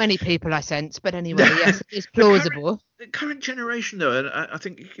say it isn't? Not many people, I sense, but anyway, yes, it's plausible. The current generation, though, and I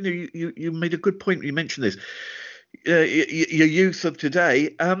think you made a good point when you mentioned this. Your youth of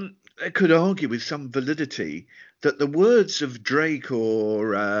today. Could argue with some validity that the words of Drake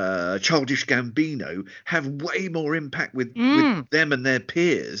or Childish Gambino have way more impact with them and their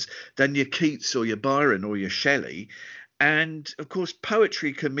peers than your Keats or your Byron or your Shelley. And of course,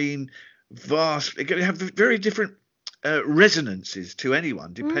 poetry can mean vast. It can have very different resonances to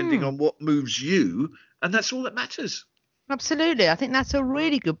anyone depending on what moves you, and that's all that matters. Absolutely. I think that's a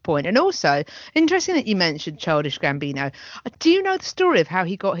really good point. And also, interesting that you mentioned Childish Gambino. Do you know the story of how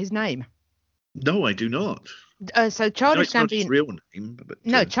he got his name? No, I do not. So Childish Gambino. Not his real name. But,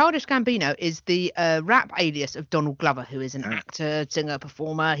 no, Childish Gambino is the rap alias of Donald Glover, who is an actor, singer,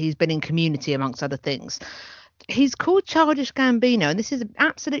 performer. He's been in Community, amongst other things. He's called Childish Gambino, and this is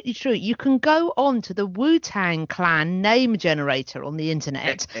absolutely true. You can go on to the Wu-Tang Clan name generator on the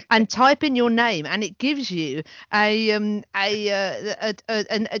internet and type in your name, and it gives you a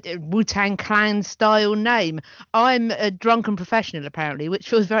Wu-Tang Clan style name. I'm a drunken professional, apparently, which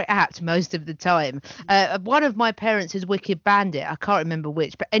feels very apt most of the time. One of my parents is Wicked Bandit. I can't remember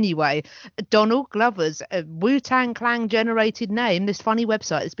which, but anyway, Donald Glover's Wu-Tang Clan generated name, this funny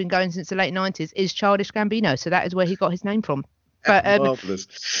website that's been going since the late 90s, is Childish Gambino. So that is where he got his name from. But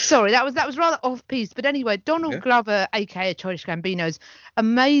sorry, that was rather off piece. But anyway, Donald Glover, aka Childish Gambino's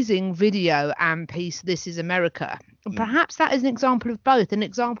amazing video and piece, This Is America. And perhaps that is an example of both. An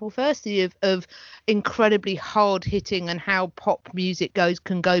example, firstly, of incredibly hard hitting and how pop music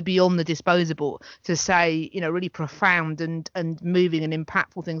can go beyond the disposable to say, really profound and moving and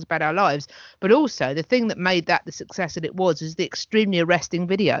impactful things about our lives. But also the thing that made that the success that it was is the extremely arresting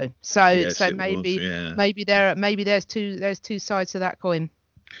video. So maybe there's two sides to that coin.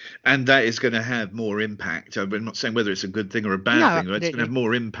 And that is going to have more impact. I'm not saying whether it's a good thing or a bad thing, but it's going to have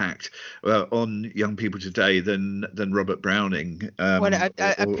more impact on young people today than Robert Browning. A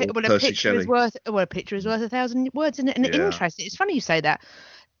picture is worth 1,000 words, isn't it? And interesting. It's funny you say that.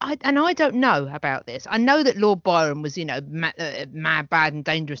 I don't know about this. I know that Lord Byron was, mad, bad, and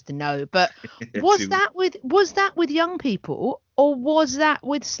dangerous to know. But was that with young people, or was that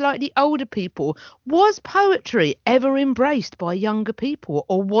with slightly older people? Was poetry ever embraced by younger people,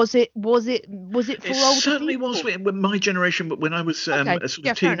 or was it for older people? It certainly was with my generation. But when I was a sort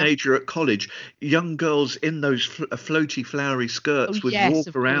of teenager at college, young girls in those floaty, flowery skirts would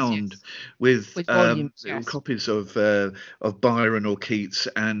walk around with volumes, copies of Byron or Keats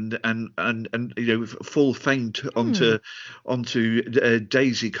and fall faint onto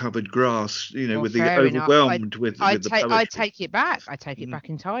daisy covered grass, with the overwhelmed with the poetry. I take it back. I take it back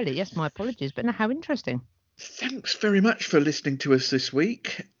entirely. Yes, my apologies. But no, how interesting. Thanks very much for listening to us this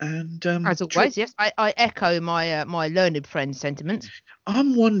week. And as always, yes, I echo my learned friend's sentiments.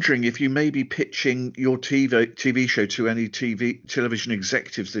 I'm wondering if you may be pitching your TV show to any television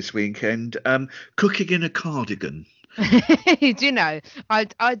executives this weekend, Cooking in a Cardigan. Do there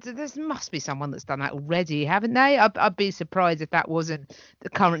must be someone that's done that already, haven't they? I'd be surprised if that wasn't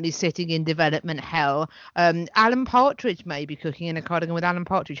currently sitting in development hell. Alan Partridge may be cooking in a cardigan with Alan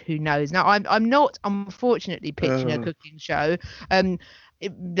Partridge. Who knows? Now, I'm not, unfortunately, pitching a cooking show.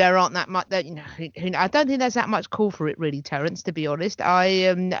 There aren't that much that I don't think there's that much call for it, really, Terence, to be honest.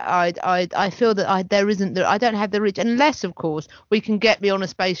 I feel that I don't have the reach, unless of course we can get me on a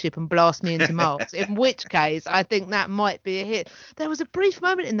spaceship and blast me into Mars, in which case I think that might be a hit. There was a brief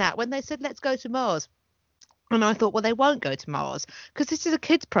moment in that when they said let's go to Mars. And I thought, well, they won't go to Mars because this is a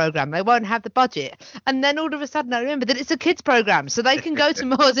kids program. They won't have the budget. And then all of a sudden I remember that it's a kids program, so they can go to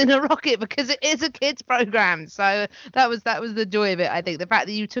Mars in a rocket because it is a kids program. So that was the joy of it, I think. The fact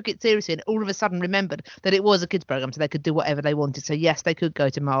that you took it seriously and all of a sudden remembered that it was a kids program, so they could do whatever they wanted. So yes, they could go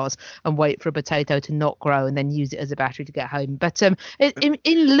to Mars and wait for a potato to not grow and then use it as a battery to get home. But in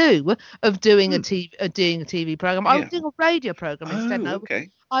lieu of doing a TV program, I was doing a radio program instead. Okay.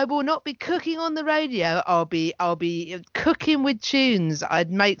 I will not be cooking on the radio. I'll be cooking with tunes.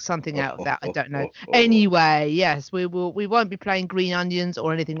 I'd make something out of that. I don't know. Anyway, yes, we won't be playing Green Onions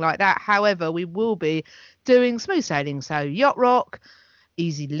or anything like that. However, we will be doing smooth sailing. So yacht rock,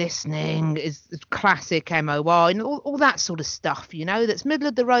 easy listening, is classic MOR, and all that sort of stuff, that's middle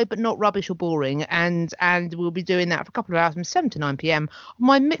of the road but not rubbish or boring. And we'll be doing that for a couple of hours from 7 to 9 p.m. on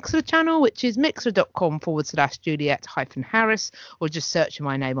my Mixler channel, which is mixler.com/Juliet-Harris, or just search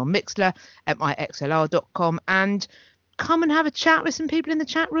my name on Mixler at myxlr.com and come and have a chat with some people in the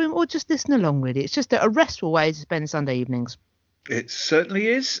chat room, or just listen along. Really, it's just a restful way to spend Sunday evenings. It certainly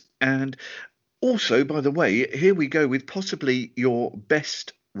is. And also, by the way, here we go with possibly your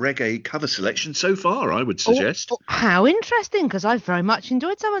best reggae cover selection so far, I would suggest. How interesting, because I've very much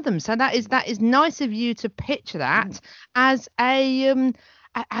enjoyed some of them. So that is nice of you to pitch that as a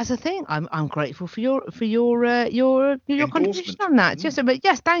thing. I'm grateful for your contribution on that. But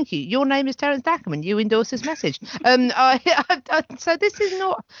yes, thank you. Your name is Terence Dackerman. You endorse this message. So this is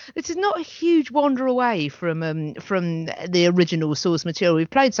not a huge wander away from the original source material. We've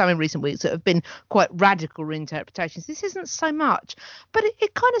played some in recent weeks that have been quite radical reinterpretations. This isn't so much, but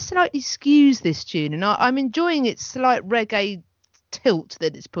it kind of slightly skews this tune, and I'm enjoying its slight reggae tilt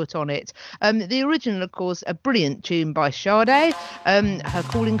that it's put on it. The original, of course, a brilliant tune by Sade, her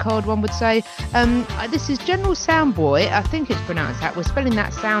calling card, one would say. This is General Soundboy, I think it's pronounced that. We're spelling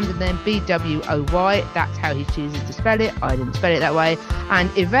that sound and then BWOY. That's how he chooses to spell it. I didn't spell it that way. And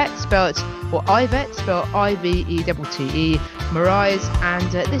Ivette spelled IVETTE, Mariah's, and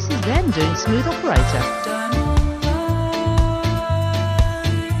this is them doing Smooth Operator.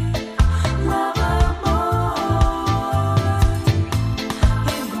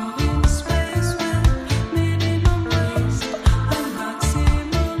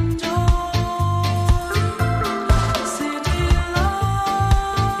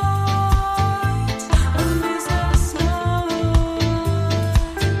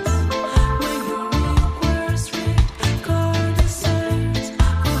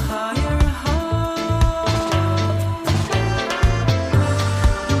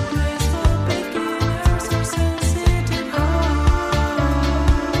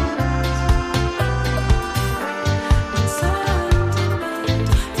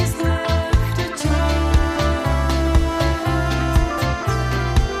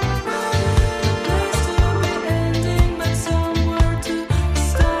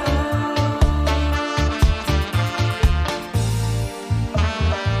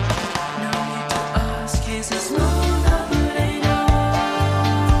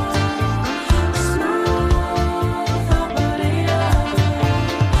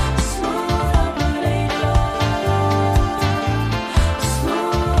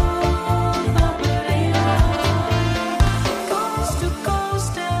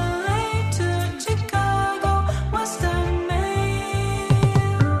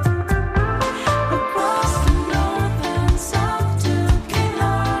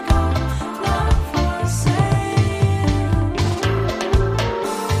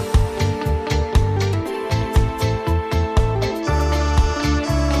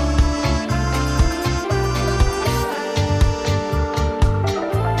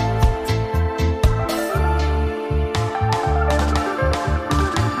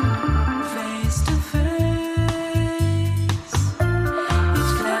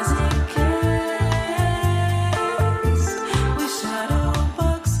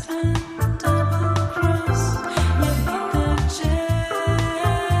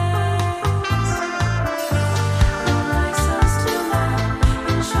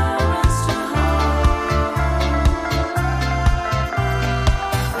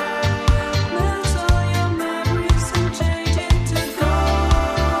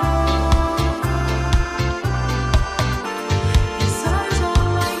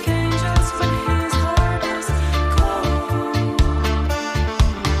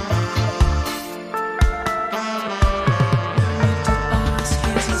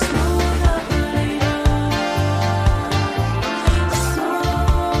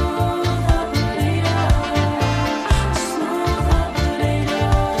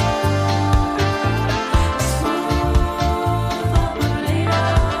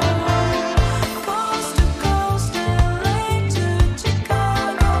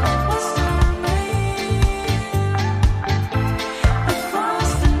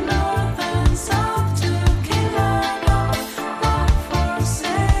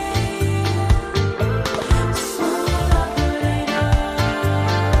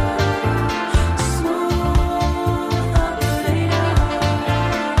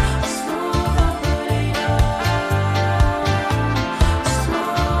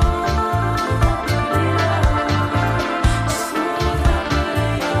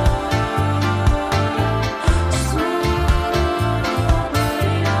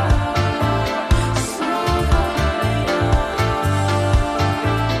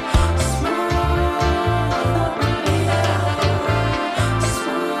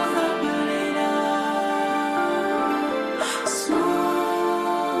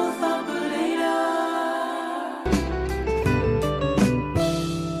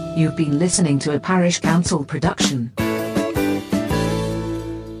 You've been listening to a Parish Counsel production.